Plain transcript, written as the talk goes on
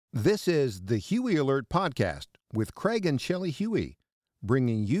This is the Huey Alert Podcast with Craig and Shelley Huey,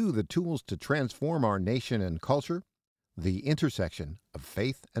 bringing you the tools to transform our nation and culture, the intersection of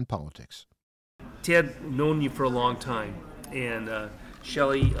faith and politics. Ted, known you for a long time, and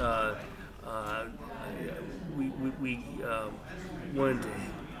Shelley, we wanted to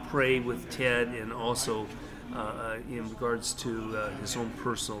pray with Ted, and also in regards to his own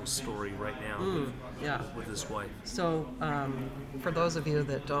personal story right now with his wife. So, for those of you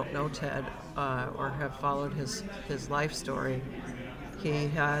that don't know Ted or have followed his life story, he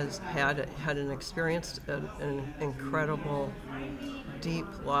has had an an incredible, deep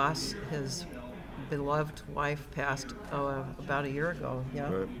loss. His beloved wife passed about a year ago.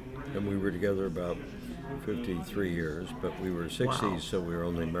 Yeah, right. And we were together about 53 years, but we were 60s, Wow. so we were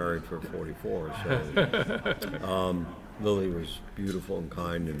only married for 44. So Lily was beautiful and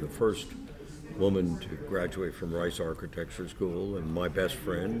kind, and the first woman to graduate from Rice Architecture School, and my best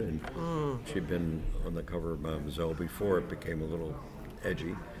friend, and she'd been on the cover of Mademoiselle before it became a little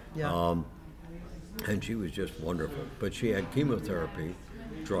edgy. Yeah. And she was just wonderful. But she had chemotherapy,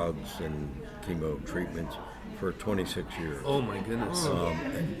 drugs, and chemo treatments for 26 years. Oh my goodness!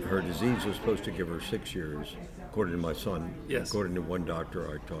 And her disease was supposed to give her 6 years, according to my son. Yes. According to one doctor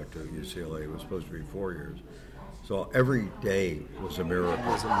I talked to at UCLA, it was supposed to be 4 years. So every day was a miracle. It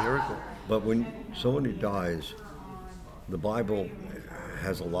was a miracle. But when somebody dies, the Bible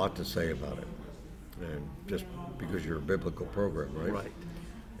has a lot to say about it. And just because you're a biblical program, right? Right.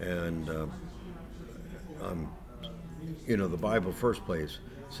 And, the Bible, first place,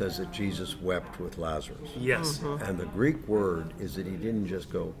 says that Jesus wept with Lazarus. Yes. And the Greek word is that he didn't just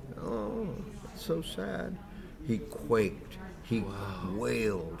go, oh, it's so sad. He quaked. He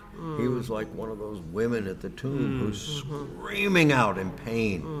wailed. He was like one of those women at the tomb who's screaming out in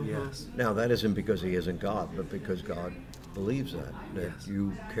pain. Yes. Now, that isn't because he isn't God, but because God believes that Yes.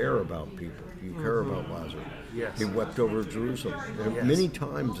 you care about people. You care about Lazarus. Yes. He wept over Jerusalem. And Yes. many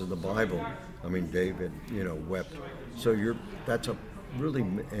times in the Bible, David, wept. So that's a really,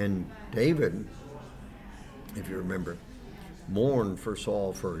 and David, if you remember, mourned for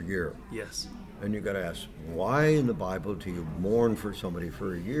Saul for a year. Yes. And you got to ask, why in the Bible do you mourn for somebody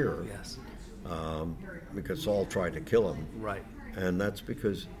for a year? Yes. Because Saul tried to kill him. Right. And that's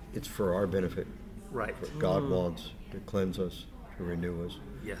because it's for our benefit. Right. God wants to cleanse us, to renew us.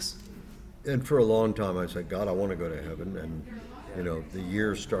 Yes. And for a long time I said, God, I want to go to heaven. And, the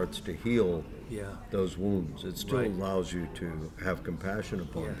year starts to heal those wounds. It still Right. allows you to have compassion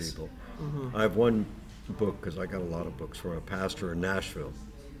upon Yes. people. I have one book, because I got a lot of books, from a pastor in Nashville.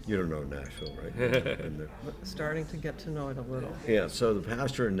 You don't know Nashville, right? And starting to get to know it a little. yeah, so the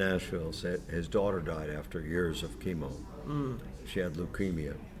pastor in Nashville said his daughter died after years of chemo. She had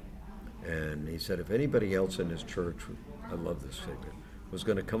leukemia. And he said, if anybody else in his church, I love this statement, was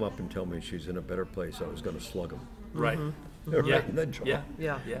going to come up and tell me she's in a better place, I was going to slug him. Right. Right Yeah. in the jaw. Yeah.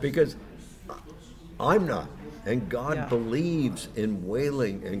 Yeah. Yeah. Because I'm not. And God Yeah. believes in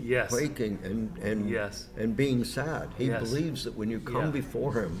wailing and Yes. quaking and Yes. and being sad. He Yes. believes that when you come Yeah.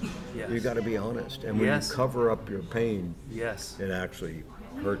 before him, Yes. you got to be honest. And when Yes. you cover up your pain, Yes. it actually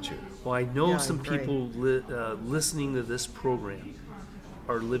hurts you. Well, I know Yeah, some I agree. people listening to this program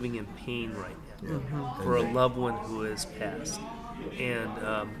are living in pain right now for a loved one who has passed. And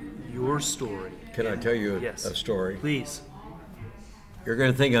your story. Can I tell you Yes. a story? Please. You're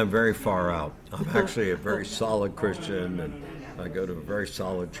going to think I'm very far out. I'm actually a very solid Christian, and I go to a very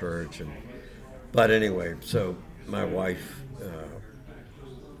solid church. But anyway, so my wife,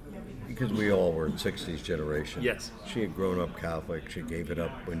 because we all were in 60s generation. Yes. She had grown up Catholic. She gave it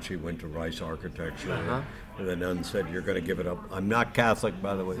up when she went to Rice Architecture. And the nun said, you're going to give it up. I'm not Catholic,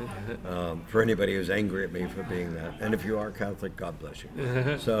 by the way, for anybody who's angry at me for being that. And if you are Catholic, God bless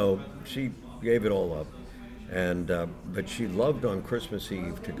you. So she gave it all up. And but she loved on Christmas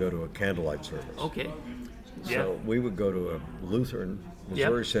Eve to go to a candlelight service. Okay. So we would go to a Lutheran,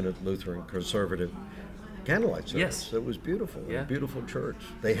 Missouri Synod Lutheran, conservative candlelight service. Yes. It was beautiful. Yeah. A beautiful church.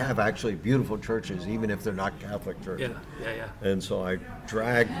 They have actually beautiful churches, even if they're not Catholic churches. Yeah. And so I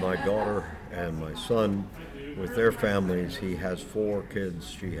dragged my daughter and my son with their families. He has 4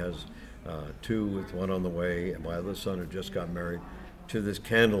 kids. She has 2 with one on the way. And my other son had just got married, to this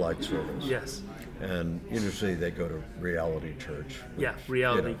candlelight service. Yes. And usually they go to Reality Church. Yeah,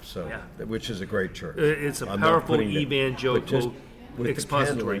 Reality, Which is a great church. It's a I'm not powerful putting it- but just evangelical with the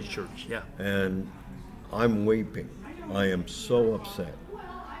expository candlelight, church. Yeah. And I'm weeping. I am so upset.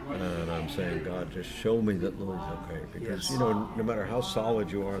 And I'm saying, God, just show me that Lily's okay. Because, Yes. no matter how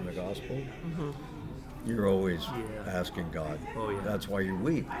solid you are in the gospel, you're always asking God. Oh, yeah. That's why you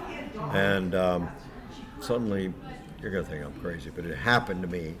weep. And suddenly you're going to think I'm crazy, but it happened to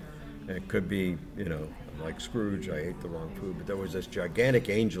me. And it could be, like Scrooge, I ate the wrong food, but there was this gigantic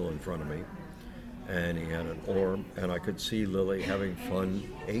angel in front of me, and he had an orb, and I could see Lily having fun,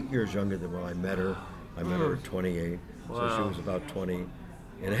 8 years younger than when I met her. I met her at 28, so she was about 20,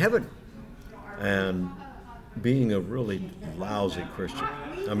 in heaven. And being a really lousy Christian.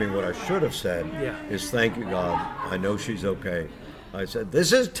 I mean, what I should have said is, thank you, God, I know she's okay. I said,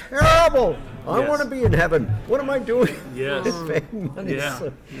 this is terrible. I want to be in heaven. What am I doing? Yes.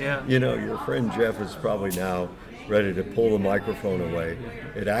 Your friend Jeff is probably now ready to pull the microphone away.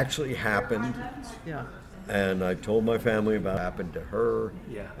 It actually happened. Yeah. And I told my family about what happened to her.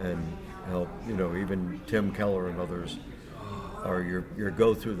 Yeah. And even Tim Keller and others are your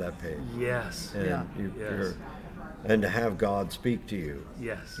go through that page. Yes. And and to have God speak to you.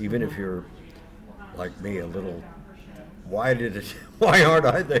 Yes. Even if you're like me, a little, why aren't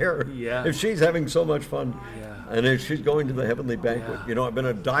I there? Yeah. If she's having so much fun, and if she's going to the heavenly banquet, I've been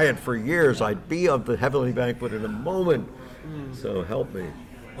on a diet for years. I'd be on the heavenly banquet in a moment. So help me.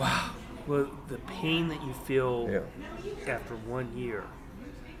 Wow. Well, the pain that you feel after 1 year,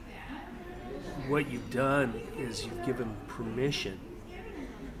 what you've done is you've given permission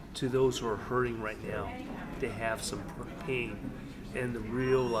to those who are hurting right now to have some pain and to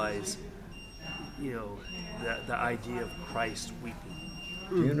realize, the idea of Christ weeping.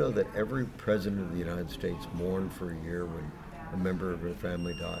 Do you know that every president of the United States mourned for a year when a member of her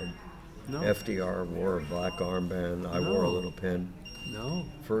family died? No. FDR wore a black armband. I wore a little pin. No.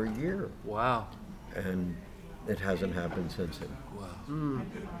 For a year. Wow. And it hasn't happened since then. Wow.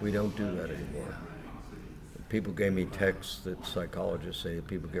 We don't do that anymore. People gave me texts that psychologists say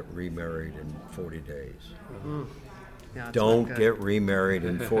people get remarried in 40 days. Yeah, don't get remarried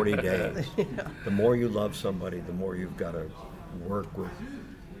in 40 days. The more you love somebody, the more you've got to work with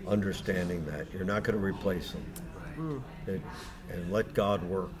understanding that. You're not going to replace them. And let God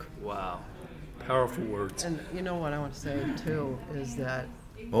work. Wow. Powerful words. And you know what I want to say, too, is that...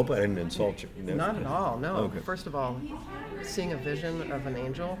 Hope I didn't insult you. Not at all, no. Okay. First of all, seeing a vision of an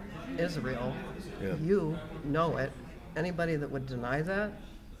angel is real. Yeah. You know it. Anybody that would deny that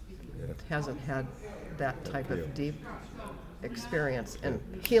hasn't had that type of deep experience. And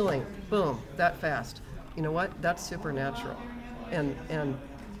healing, boom, that fast. You know what? That's supernatural. And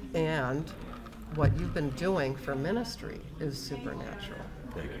what you've been doing for ministry is supernatural.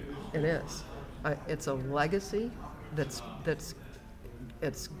 Thank you. It is. It's a legacy that's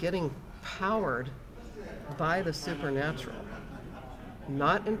getting powered by the supernatural.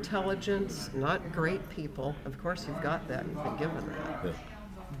 Not intelligence, not great people. Of course, you've got that. You've been given that. Yeah.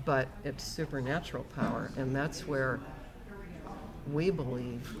 But it's supernatural power, and that's where we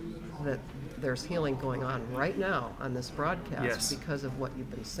believe that there's healing going on right now on this broadcast because of what you've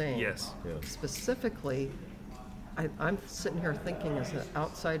been saying. Yes. Specifically, I'm sitting here thinking as an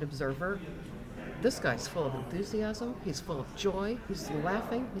outside observer, this guy's full of enthusiasm, he's full of joy, he's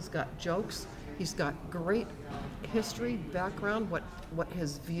laughing, he's got jokes, he's got great history, background, what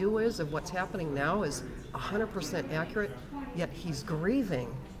his view is of what's happening now is 100% accurate, yet he's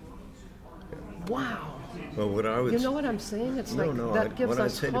grieving. Wow. Well, what I would... You know what I'm saying? It's that gives what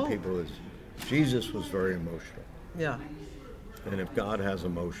us I say hope. to people is, Jesus was very emotional. Yeah. And if God has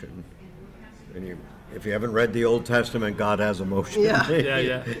emotion, and if you haven't read the Old Testament, God has emotion.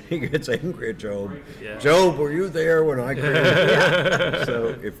 Yeah. He gets angry at Job. Yeah. Job, were you there when I created you?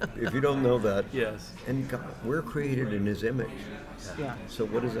 So if you don't know that, and God, we're created in His image. Yeah. So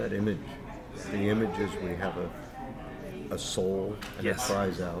what is that image? The image is we have a soul, and it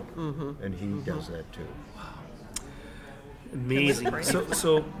cries out, and He does that too. Amazing.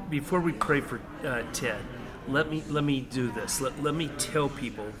 So before we pray for Ted, let me do this. Let me tell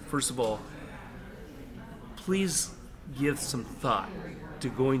people, first of all, please give some thought to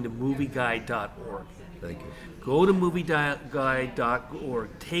going to movieguide.org. Thank you. Go to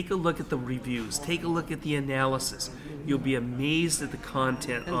movieguide.org. Take a look at the reviews. Take a look at the analysis. You'll be amazed at the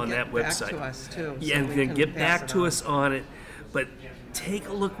content on that website. And get back to us, too. Yeah, and then get back to us on it. But take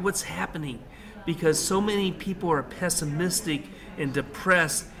a look what's happening, because so many people are pessimistic and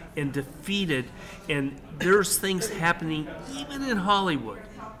depressed and defeated, and there's things happening even in Hollywood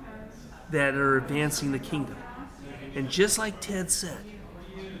that are advancing the kingdom. And just like Ted said,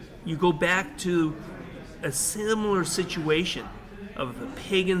 you go back to a similar situation of a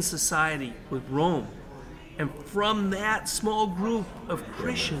pagan society with Rome, and from that small group of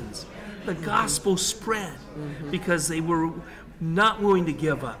Christians, the gospel spread because they were not willing to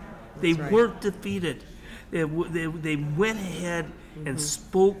give up. They weren't defeated. They went ahead and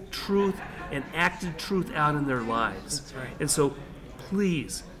spoke truth and acted truth out in their lives. That's right. And so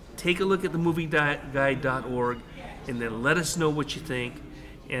please take a look at the movieguide.org and then let us know what you think.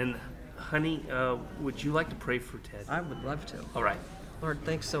 And honey, would you like to pray for Ted? I would love to. All right. Lord,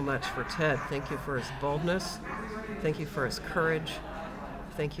 thanks so much for Ted. Thank you for his boldness. Thank you for his courage.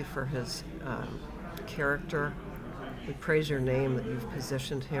 Thank you for his character. We praise your name that you've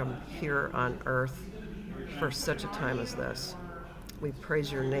positioned him here on earth for such a time as this. We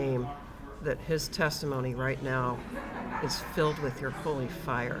praise your name that his testimony right now is filled with your holy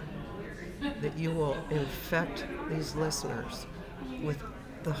fire, that you will infect these listeners with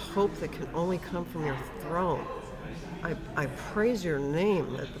the hope that can only come from your throne. I praise your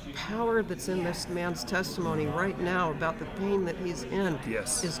name that the power that's in this man's testimony right now about the pain that he's in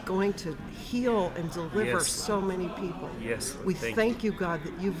Yes. is going to heal and deliver Yes. so many people. Yes. We thank you, God,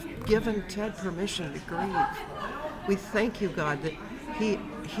 that you've given Ted permission to grieve. We thank you, God, that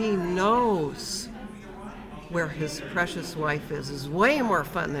he knows where his precious wife is way more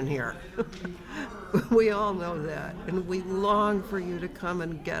fun than here. We all know that, and we long for you to come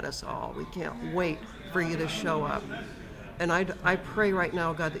and get us all. We can't wait for you to show up. And I pray right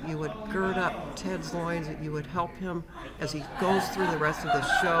now, God, that you would gird up Ted's loins, that you would help him as he goes through the rest of the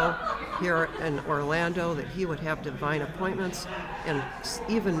show here in Orlando, that he would have divine appointments and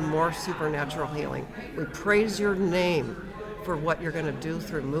even more supernatural healing. We praise your name for what you're going to do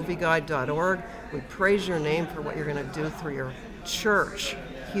through movieguide.org. We praise your name for what you're going to do through your church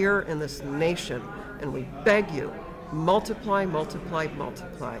here in this nation. And we beg you, multiply, multiply,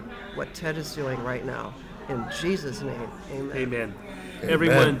 multiply what Ted is doing right now. In Jesus' name, amen. Amen.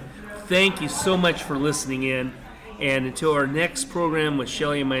 Everyone, thank you so much for listening in. And until our next program with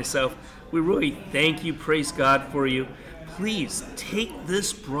Shelley and myself, we really thank you, praise God for you. Please take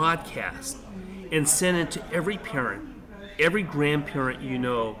this broadcast and send it to every parent, every grandparent you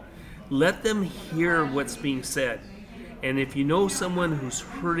know. Let them hear what's being said. And if you know someone who's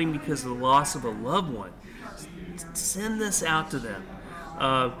hurting because of the loss of a loved one, send this out to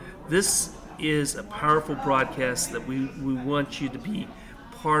them. This is a powerful broadcast that we want you to be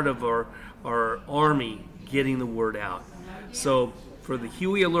part of our army getting the word out. So for the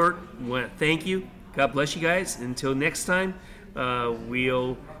Huey Alert, we want to thank you. God bless you guys. Until next time,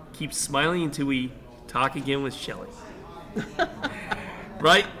 we'll keep smiling until we talk again with Shelley.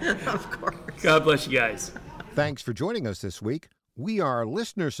 Right? Of course. God bless you guys. Thanks for joining us this week. We are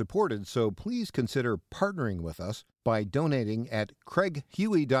listener-supported, so please consider partnering with us by donating at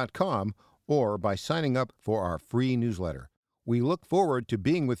craighuey.com or by signing up for our free newsletter. We look forward to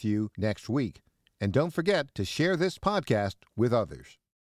being with you next week. And don't forget to share this podcast with others.